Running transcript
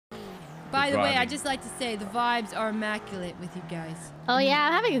By the way, I'd just like to say the vibes are immaculate with you guys. Oh yeah,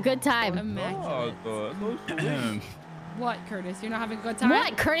 I'm having a good time. Immaculate. What, Curtis? You're not having a good time?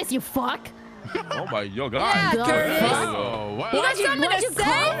 What, Curtis? You fuck. Oh my God. Yeah, Curtis. Oh, wow. You got something to say?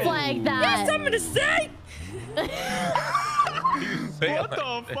 Cough like that? You got something to say? What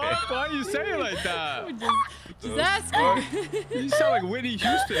the fuck? Why are you saying like that? Just asking. You sound like Whitney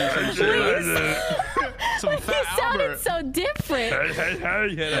Houston or some shit. Some fat You sounded Albert. so different.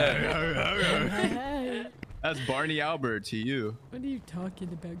 That's Barney Albert to you. What are you talking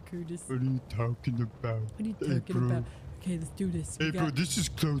about, Curtis? What are you talking about? What are you talking about? Okay, let's do this. Hey, bro, this is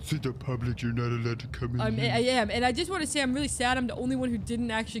close to the public. You're not allowed to come in here. I am, and I just want to say I'm really sad I'm the only one who didn't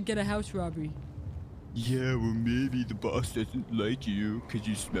actually get a house robbery. Yeah, well, maybe the boss doesn't like you because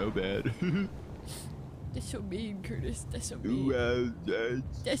you smell bad. That's so mean, Curtis. That's so mean. Well,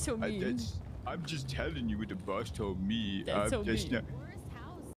 That's so mean. I'm just telling you what the boss told me. That's so just mean.